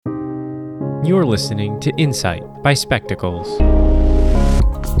You're listening to Insight by Spectacles.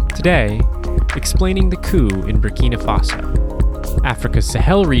 Today, explaining the coup in Burkina Faso. Africa's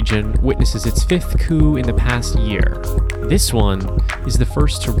Sahel region witnesses its fifth coup in the past year. This one is the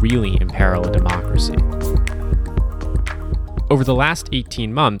first to really imperil a democracy. Over the last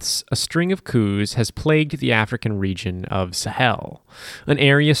 18 months, a string of coups has plagued the African region of Sahel, an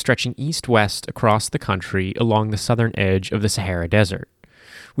area stretching east-west across the country along the southern edge of the Sahara Desert.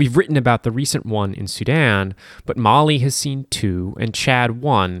 We've written about the recent one in Sudan, but Mali has seen two and Chad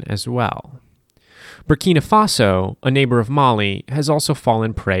one as well. Burkina Faso, a neighbor of Mali, has also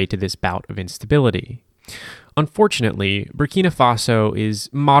fallen prey to this bout of instability. Unfortunately, Burkina Faso is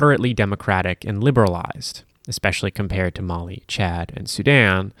moderately democratic and liberalized, especially compared to Mali, Chad, and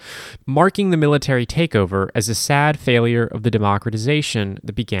Sudan, marking the military takeover as a sad failure of the democratization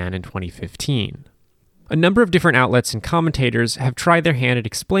that began in 2015. A number of different outlets and commentators have tried their hand at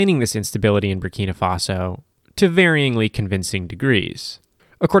explaining this instability in Burkina Faso to varyingly convincing degrees.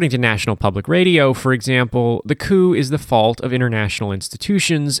 According to National Public Radio, for example, the coup is the fault of international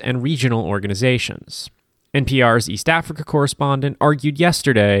institutions and regional organizations. NPR's East Africa correspondent argued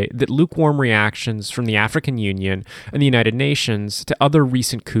yesterday that lukewarm reactions from the African Union and the United Nations to other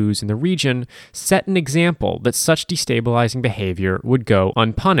recent coups in the region set an example that such destabilizing behavior would go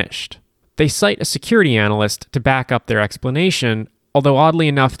unpunished. They cite a security analyst to back up their explanation, although oddly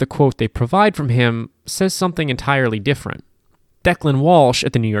enough, the quote they provide from him says something entirely different. Declan Walsh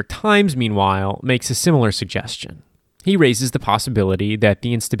at the New York Times, meanwhile, makes a similar suggestion. He raises the possibility that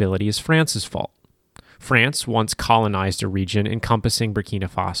the instability is France's fault. France once colonized a region encompassing Burkina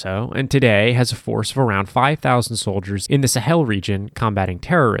Faso, and today has a force of around 5,000 soldiers in the Sahel region combating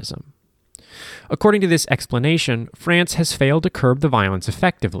terrorism. According to this explanation, France has failed to curb the violence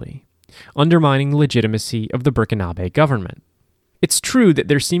effectively, undermining the legitimacy of the Burkinabe government. It's true that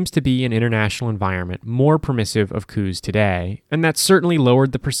there seems to be an international environment more permissive of coups today, and that's certainly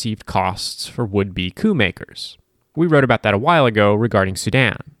lowered the perceived costs for would-be coup makers. We wrote about that a while ago regarding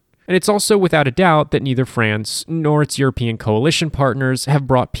Sudan. And it's also without a doubt that neither France nor its European coalition partners have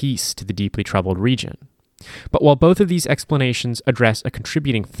brought peace to the deeply troubled region. But while both of these explanations address a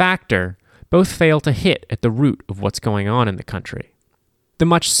contributing factor, both fail to hit at the root of what's going on in the country. The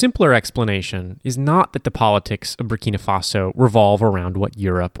much simpler explanation is not that the politics of Burkina Faso revolve around what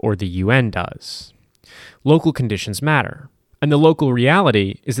Europe or the UN does. Local conditions matter, and the local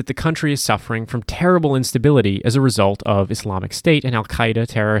reality is that the country is suffering from terrible instability as a result of Islamic State and Al-Qaeda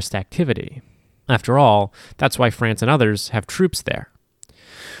terrorist activity. After all, that's why France and others have troops there.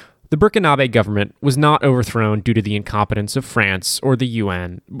 The Burkinabe government was not overthrown due to the incompetence of France or the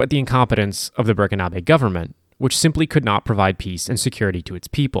UN, but the incompetence of the Burkinabe government, which simply could not provide peace and security to its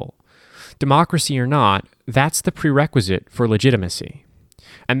people. Democracy or not, that's the prerequisite for legitimacy.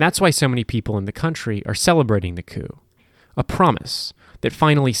 And that's why so many people in the country are celebrating the coup. A promise that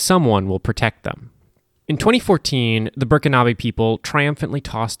finally someone will protect them. In 2014, the Burkinabe people triumphantly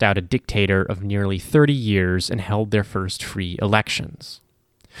tossed out a dictator of nearly 30 years and held their first free elections.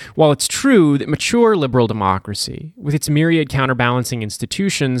 While it's true that mature liberal democracy, with its myriad counterbalancing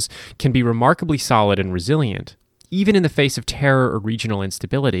institutions, can be remarkably solid and resilient, even in the face of terror or regional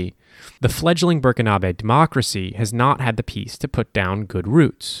instability, the fledgling Burkinabe democracy has not had the peace to put down good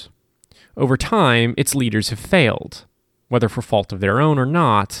roots. Over time, its leaders have failed, whether for fault of their own or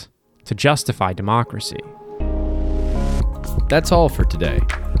not, to justify democracy. That's all for today.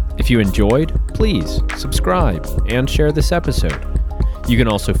 If you enjoyed, please subscribe and share this episode. You can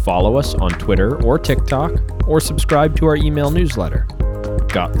also follow us on Twitter or TikTok, or subscribe to our email newsletter.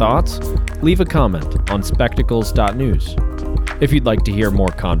 Got thoughts? Leave a comment on spectacles.news. If you'd like to hear more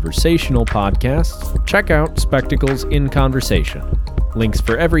conversational podcasts, check out Spectacles in Conversation. Links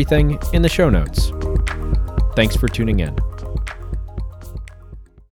for everything in the show notes. Thanks for tuning in.